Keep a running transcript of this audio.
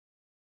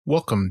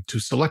Welcome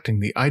to selecting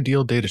the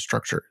ideal data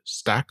structure,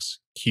 stacks,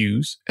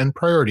 queues, and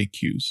priority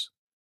queues.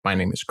 My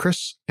name is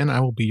Chris, and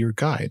I will be your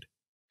guide.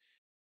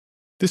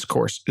 This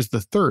course is the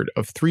third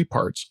of 3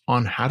 parts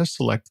on how to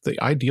select the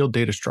ideal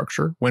data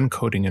structure when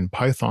coding in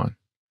Python.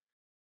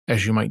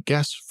 As you might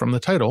guess from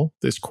the title,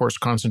 this course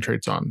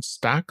concentrates on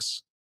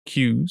stacks,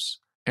 queues,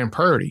 and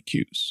priority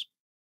queues.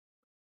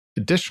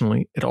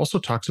 Additionally, it also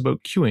talks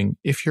about queuing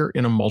if you're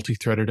in a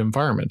multi-threaded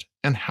environment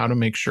and how to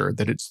make sure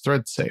that it's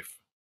thread safe.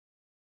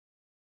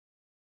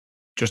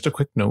 Just a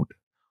quick note,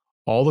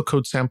 all the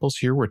code samples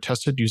here were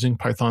tested using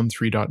Python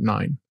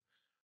 3.9.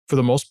 For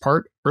the most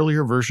part,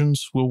 earlier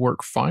versions will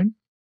work fine.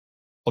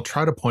 I'll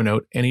try to point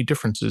out any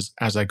differences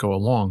as I go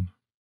along.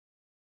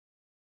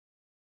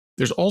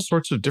 There's all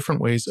sorts of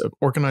different ways of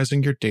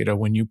organizing your data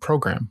when you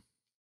program.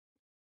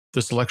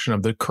 The selection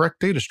of the correct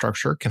data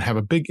structure can have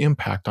a big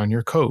impact on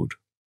your code.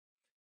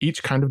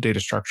 Each kind of data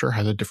structure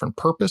has a different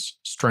purpose,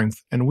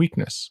 strength, and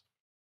weakness.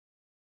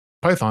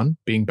 Python,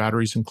 being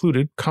batteries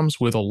included, comes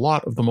with a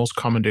lot of the most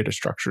common data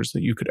structures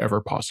that you could ever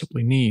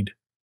possibly need.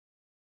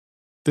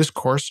 This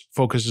course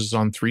focuses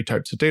on 3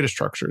 types of data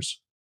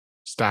structures: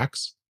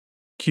 stacks,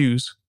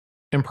 queues,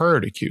 and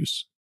priority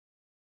queues.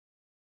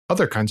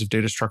 Other kinds of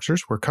data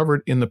structures were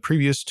covered in the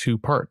previous 2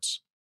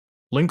 parts.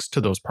 Links to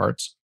those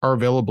parts are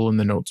available in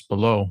the notes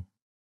below.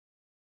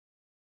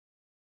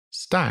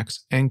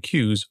 Stacks and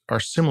queues are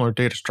similar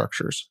data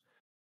structures.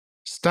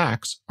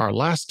 Stacks are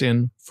last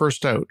in,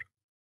 first out,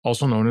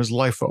 also known as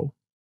LIFO.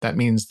 That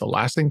means the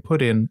last thing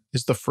put in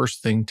is the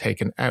first thing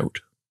taken out.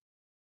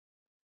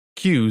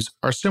 Queues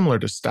are similar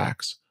to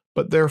stacks,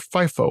 but they're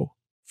FIFO,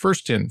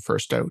 first in,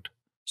 first out.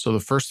 So the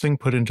first thing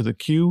put into the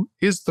queue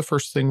is the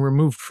first thing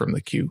removed from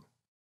the queue.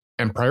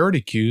 And priority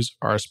queues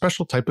are a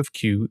special type of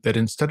queue that,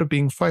 instead of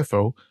being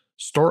FIFO,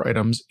 store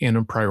items in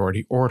a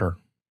priority order.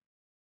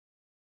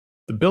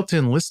 The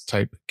built-in list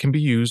type can be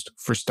used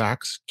for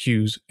stacks,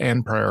 queues,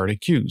 and priority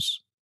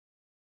queues.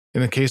 In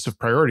the case of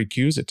priority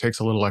queues, it takes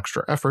a little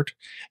extra effort,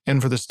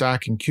 and for the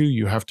stack and queue,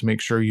 you have to make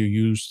sure you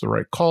use the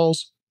right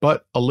calls,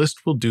 but a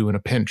list will do in a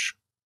pinch.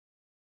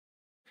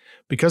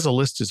 Because a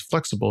list is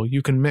flexible,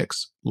 you can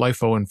mix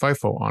LIFO and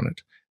FIFO on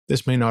it.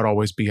 This may not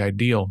always be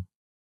ideal.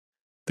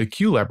 The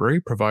queue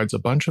library provides a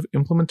bunch of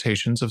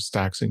implementations of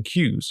stacks and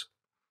queues.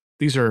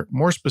 These are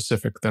more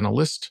specific than a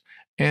list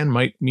and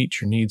might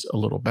meet your needs a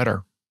little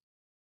better.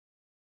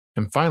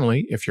 And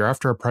finally, if you're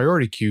after a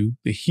priority queue,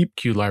 the heap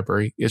queue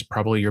library is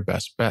probably your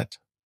best bet.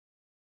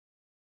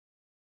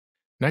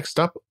 Next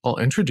up, I'll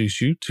introduce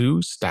you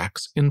to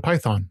stacks in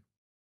Python.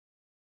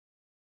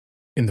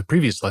 In the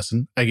previous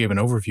lesson, I gave an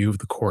overview of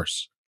the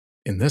course.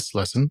 In this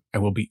lesson, I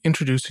will be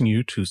introducing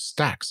you to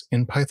stacks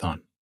in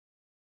Python.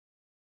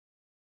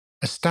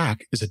 A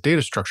stack is a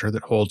data structure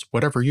that holds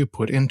whatever you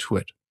put into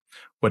it.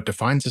 What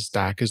defines a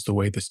stack is the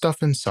way the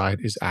stuff inside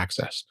is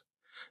accessed.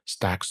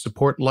 Stacks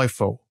support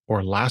LIFO,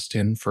 or last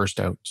in,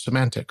 first out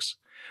semantics.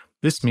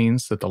 This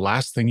means that the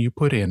last thing you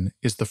put in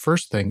is the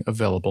first thing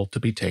available to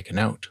be taken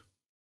out.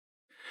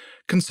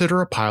 Consider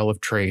a pile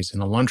of trays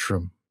in a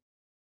lunchroom.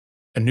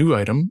 A new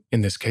item, in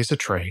this case a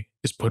tray,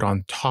 is put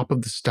on top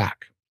of the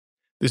stack.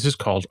 This is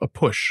called a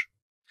push.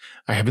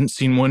 I haven't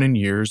seen one in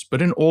years,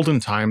 but in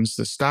olden times,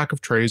 the stack of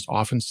trays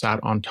often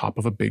sat on top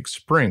of a big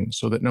spring,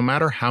 so that no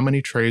matter how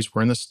many trays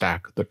were in the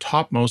stack, the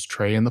topmost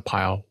tray in the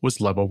pile was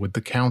level with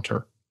the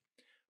counter.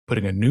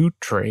 Putting a new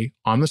tray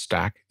on the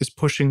stack is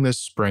pushing this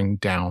spring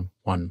down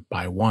one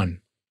by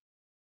one.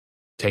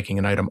 Taking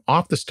an item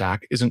off the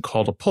stack isn't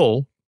called a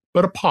pull,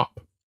 but a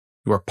pop.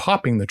 You are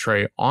popping the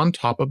tray on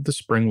top of the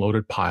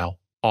spring-loaded pile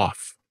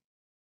off.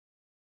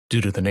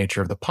 Due to the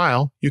nature of the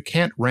pile, you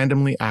can't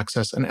randomly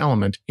access an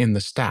element in the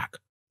stack.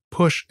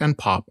 Push and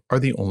pop are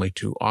the only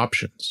 2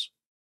 options.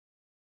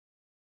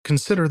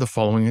 Consider the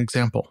following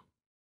example.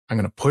 I'm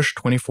going to push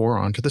 24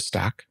 onto the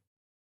stack,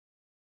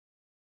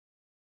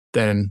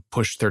 then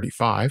push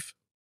 35,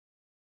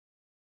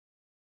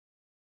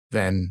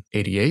 then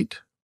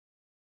 88.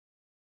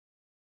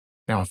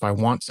 Now, if I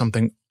want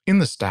something in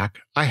the stack,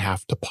 I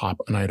have to pop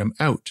an item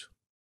out.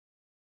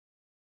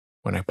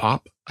 When I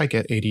pop, I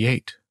get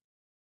 88.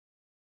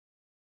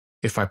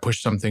 If I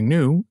push something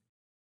new,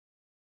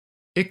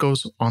 it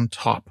goes on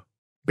top,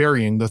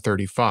 burying the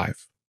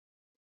 35.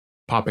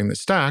 Popping the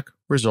stack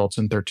results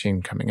in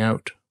 13 coming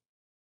out.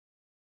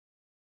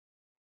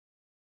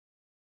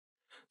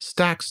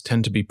 Stacks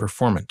tend to be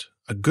performant.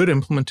 A good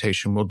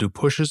implementation will do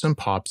pushes and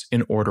pops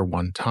in order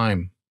one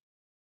time.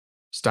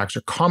 Stacks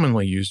are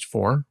commonly used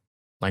for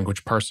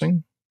language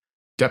parsing,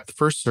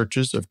 depth-first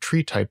searches of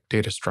tree-type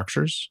data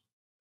structures,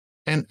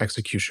 and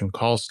execution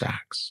call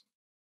stacks.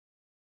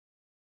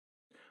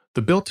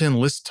 The built-in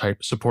list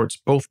type supports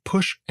both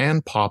push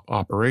and pop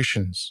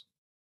operations.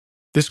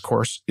 This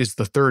course is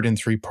the third in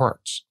 3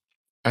 parts.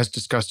 As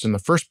discussed in the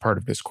first part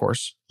of this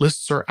course,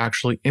 lists are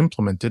actually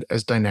implemented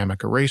as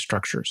dynamic array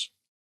structures.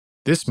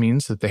 This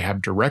means that they have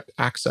direct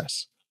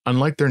access.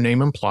 Unlike their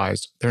name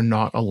implies, they're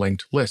not a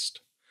linked list.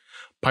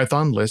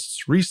 Python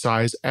lists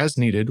resize as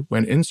needed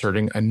when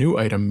inserting a new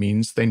item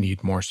means they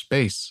need more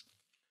space.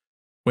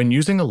 When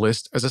using a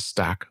list as a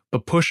stack, the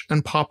push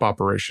and pop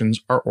operations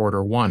are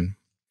order 1,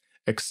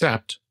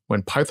 except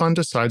when Python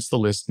decides the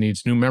list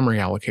needs new memory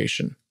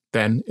allocation,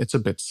 then it's a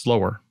bit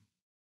slower.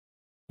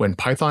 When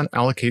Python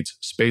allocates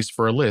space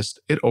for a list,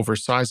 it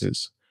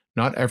oversizes.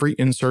 Not every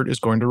insert is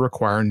going to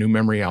require new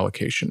memory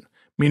allocation,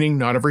 meaning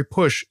not every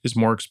push is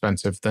more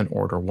expensive than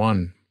order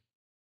 1.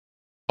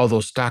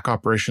 Although stack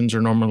operations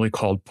are normally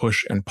called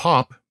push and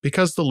pop,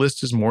 because the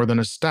list is more than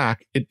a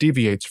stack, it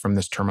deviates from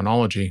this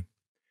terminology.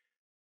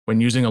 When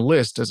using a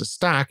list as a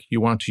stack, you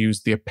want to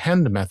use the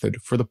append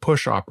method for the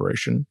push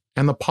operation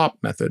and the pop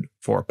method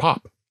for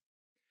pop.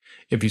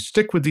 If you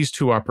stick with these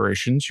two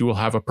operations, you will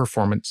have a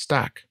performant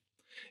stack.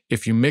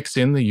 If you mix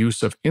in the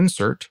use of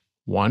insert,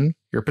 1,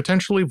 you're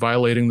potentially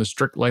violating the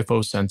strict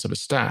LIFO sense of a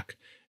stack,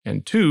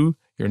 and 2,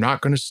 you're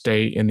not going to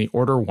stay in the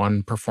order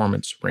 1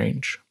 performance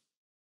range.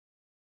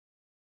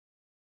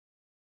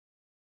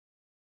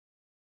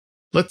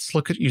 Let's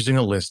look at using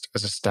a list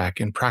as a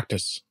stack in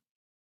practice.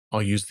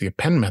 I'll use the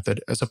append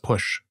method as a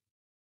push.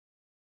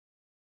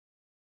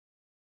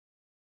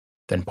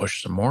 Then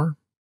push some more.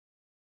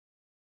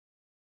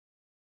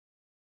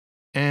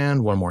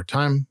 And one more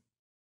time.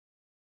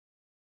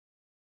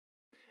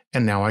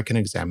 And now I can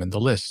examine the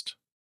list.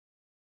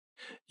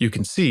 You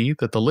can see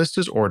that the list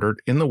is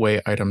ordered in the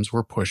way items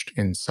were pushed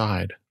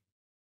inside.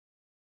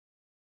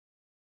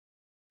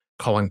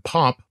 Calling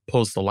pop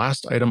pulls the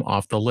last item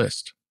off the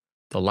list,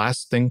 the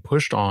last thing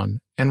pushed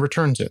on, and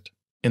returns it,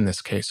 in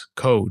this case,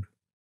 code.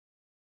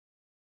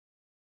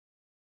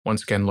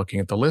 Once again looking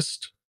at the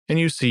list, and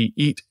you see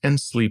eat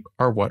and sleep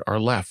are what are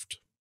left.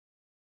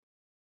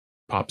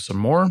 Pop some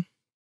more,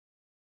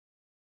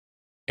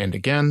 and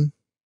again,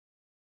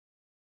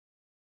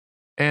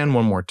 and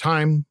one more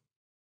time,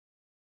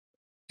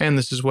 and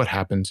this is what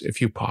happens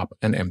if you pop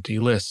an empty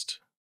list.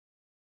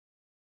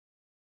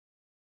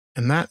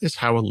 And that is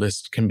how a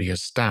list can be a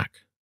stack.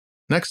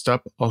 Next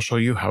up, I'll show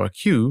you how a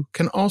queue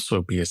can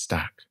also be a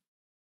stack.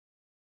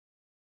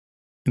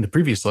 In the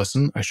previous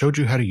lesson, I showed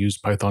you how to use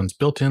Python's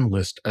built-in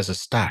list as a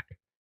stack.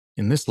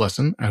 In this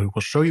lesson, I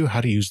will show you how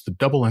to use the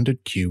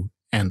double-ended queue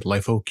and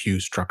LIFO queue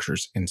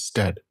structures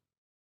instead.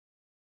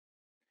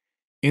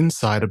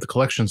 Inside of the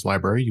collections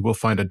library, you will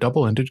find a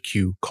double-ended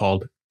queue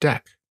called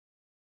deque.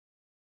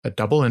 A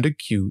double-ended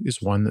queue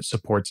is one that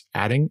supports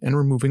adding and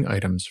removing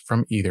items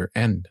from either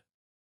end.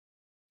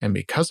 And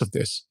because of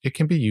this, it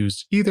can be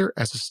used either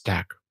as a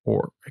stack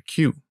or a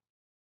queue.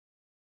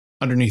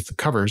 Underneath the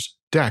covers,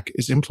 deque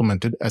is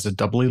implemented as a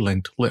doubly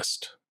linked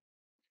list.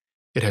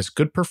 It has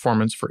good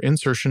performance for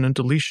insertion and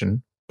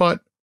deletion,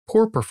 but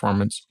poor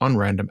performance on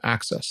random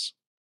access.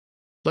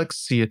 Let's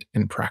see it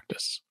in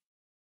practice.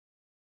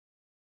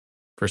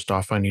 First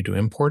off, I need to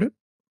import it.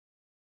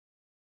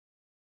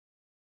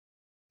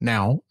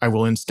 Now I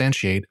will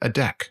instantiate a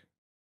deque.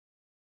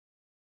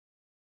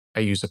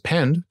 I use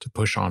append to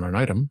push on an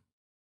item.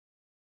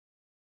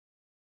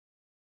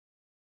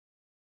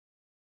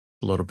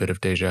 A little bit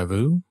of deja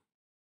vu.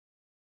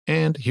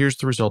 And here's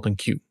the resulting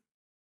queue.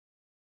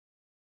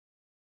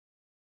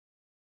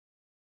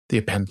 The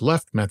append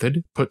left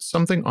method puts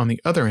something on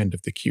the other end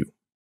of the queue.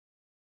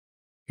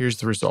 Here's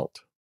the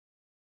result.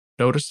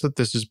 Notice that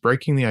this is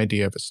breaking the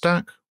idea of a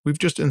stack. We've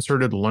just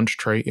inserted a lunch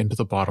tray into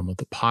the bottom of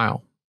the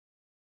pile.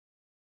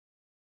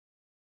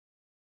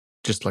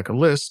 Just like a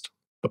list,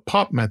 the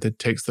pop method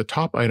takes the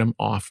top item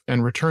off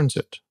and returns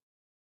it.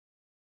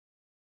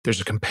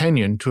 There's a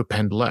companion to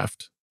append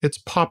left. It's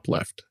pop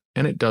left,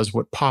 and it does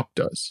what pop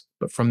does,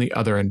 but from the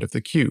other end of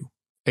the queue.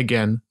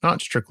 Again,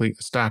 not strictly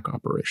a stack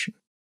operation.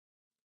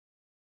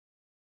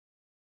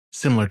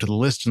 Similar to the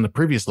list in the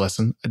previous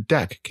lesson, a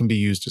deque can be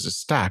used as a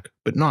stack,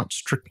 but not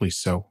strictly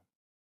so.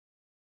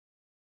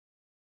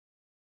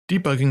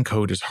 Debugging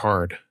code is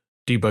hard.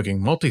 Debugging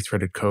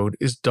multi-threaded code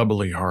is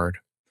doubly hard.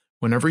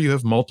 Whenever you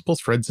have multiple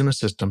threads in a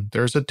system,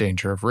 there is a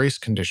danger of race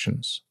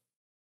conditions.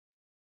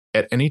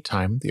 At any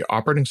time, the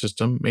operating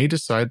system may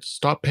decide to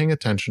stop paying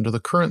attention to the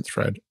current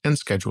thread and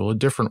schedule a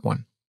different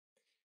one.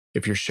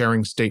 If you're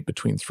sharing state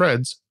between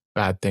threads,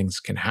 bad things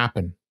can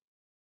happen.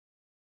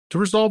 To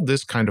resolve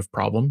this kind of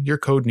problem, your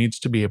code needs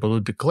to be able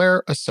to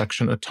declare a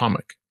section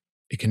atomic.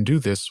 It can do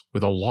this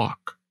with a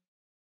lock.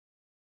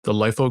 The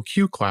LIFO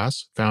queue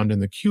class found in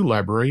the queue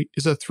library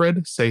is a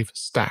thread-safe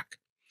stack.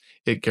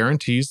 It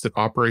guarantees that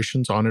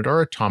operations on it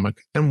are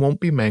atomic and won't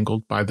be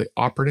mangled by the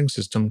operating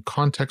system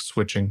context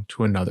switching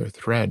to another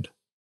thread.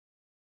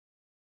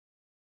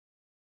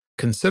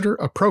 Consider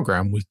a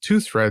program with two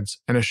threads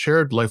and a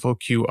shared LIFO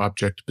queue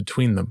object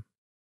between them.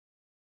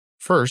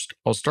 First,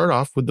 I'll start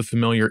off with the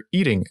familiar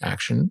eating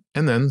action,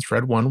 and then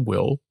thread 1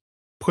 will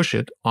push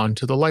it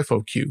onto the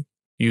LIFO queue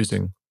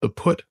using the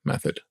put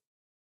method.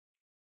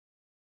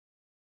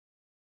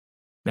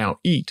 Now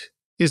eat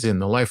is in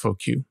the LIFO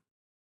queue.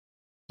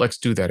 Let's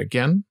do that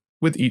again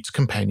with eat's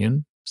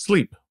companion,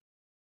 sleep.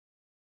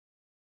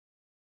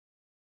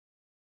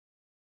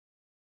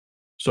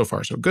 So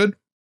far, so good.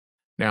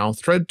 Now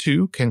thread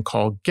 2 can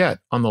call get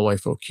on the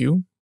LIFO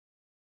queue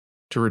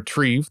to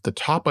retrieve the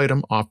top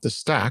item off the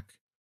stack,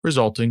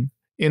 resulting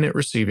in it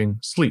receiving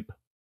sleep.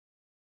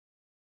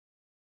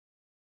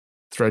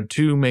 Thread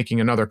 2 making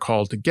another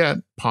call to get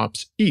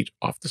pops eat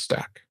off the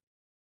stack.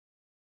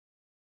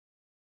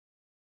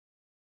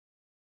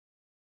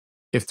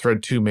 If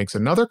thread 2 makes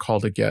another call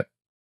to get,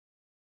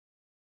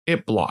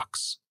 it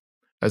blocks,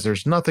 as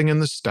there's nothing in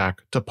the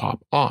stack to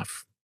pop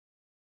off.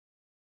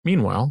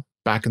 Meanwhile,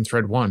 back in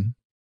thread 1,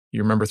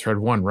 you remember thread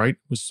 1, right?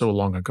 It was so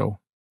long ago.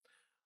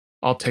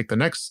 I'll take the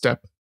next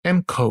step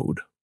and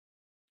code.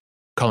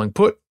 Calling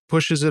put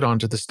pushes it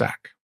onto the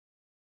stack.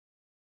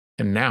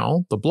 And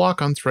now the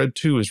block on thread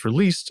 2 is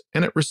released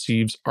and it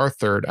receives our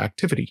third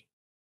activity.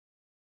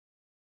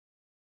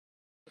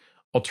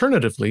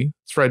 Alternatively,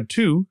 thread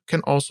 2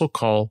 can also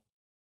call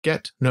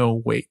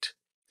getNoWait,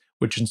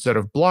 which instead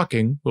of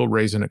blocking will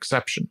raise an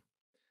exception.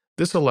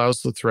 This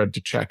allows the thread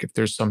to check if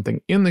there's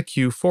something in the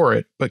queue for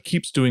it, but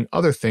keeps doing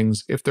other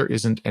things if there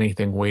isn't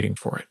anything waiting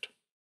for it.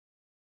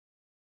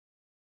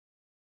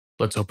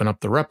 Let's open up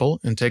the REPL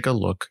and take a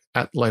look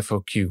at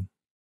LIFO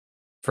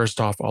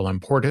First off, I'll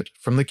import it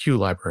from the queue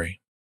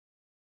library.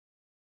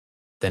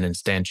 Then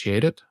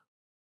instantiate it.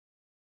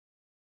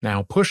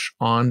 Now push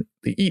on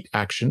the eat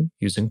action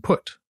using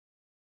put.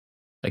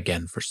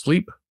 Again for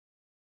sleep.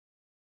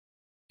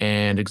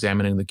 And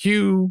examining the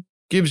queue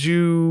gives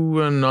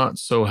you a not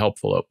so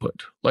helpful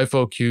output.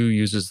 LIFO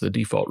uses the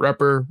default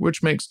repr,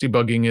 which makes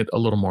debugging it a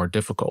little more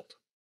difficult.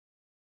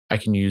 I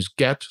can use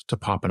get to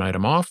pop an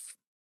item off.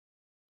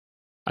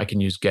 I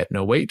can use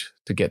getNoWait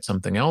to get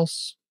something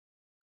else.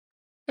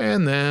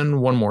 And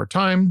then one more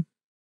time,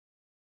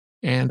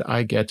 and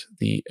I get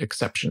the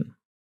exception.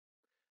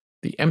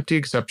 The empty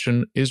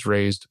exception is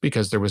raised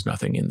because there was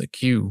nothing in the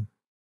queue.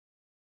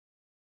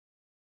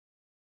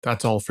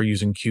 That's all for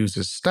using queues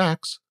as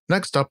stacks.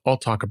 Next up, I'll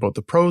talk about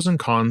the pros and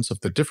cons of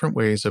the different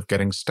ways of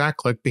getting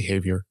stack-like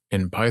behavior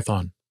in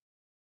Python.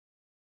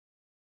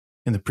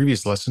 In the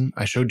previous lesson,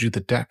 I showed you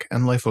the deque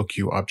and LIFO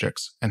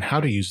objects and how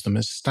to use them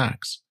as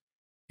stacks.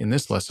 In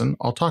this lesson,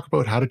 I'll talk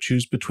about how to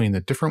choose between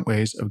the different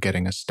ways of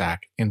getting a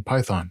stack in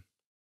Python.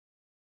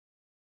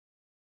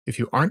 If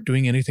you aren't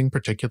doing anything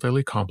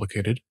particularly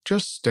complicated,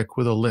 just stick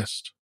with a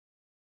list.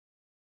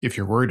 If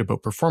you're worried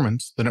about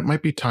performance, then it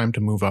might be time to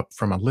move up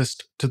from a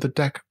list to the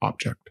deque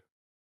object.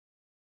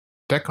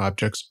 Deque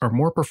objects are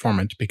more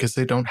performant because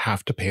they don't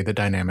have to pay the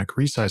dynamic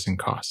resizing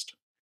cost.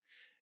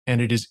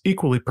 And it is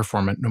equally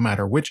performant no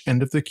matter which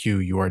end of the queue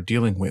you are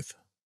dealing with.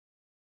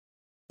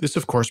 This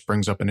of course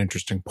brings up an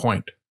interesting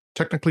point.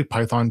 Technically,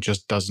 Python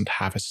just doesn't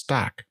have a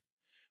stack.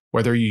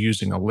 Whether you're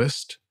using a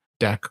list,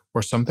 deque,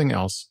 or something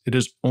else, it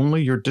is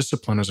only your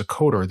discipline as a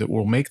coder that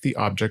will make the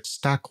object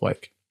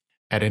stack-like.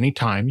 At any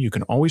time, you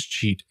can always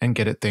cheat and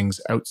get at things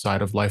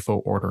outside of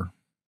LIFO order.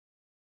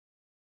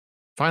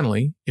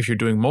 Finally, if you're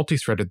doing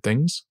multi-threaded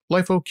things,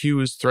 LIFO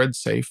is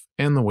thread-safe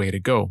and the way to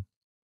go.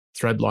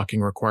 Thread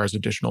locking requires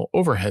additional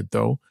overhead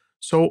though,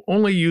 so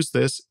only use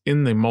this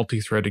in the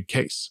multi-threaded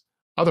case.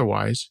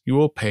 Otherwise, you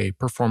will pay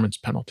performance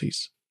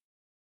penalties.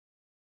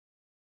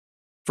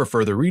 For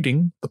further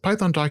reading, the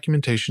Python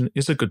documentation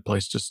is a good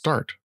place to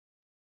start.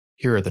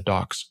 Here are the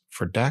docs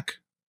for deque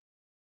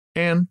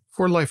and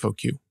for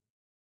LIFO.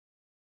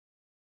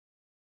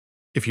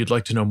 If you'd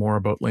like to know more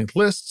about linked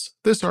lists,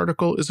 this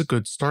article is a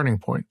good starting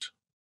point.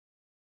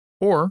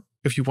 Or,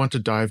 if you want to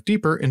dive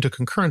deeper into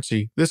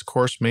concurrency, this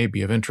course may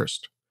be of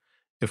interest.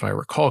 If I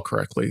recall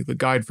correctly, the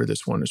guide for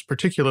this one is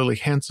particularly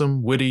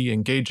handsome, witty,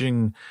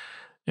 engaging,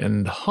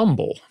 and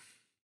humble.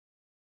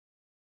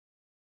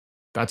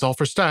 That's all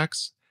for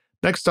stacks.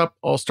 Next up,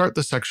 I'll start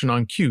the section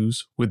on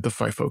queues with the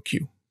FIFO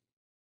queue.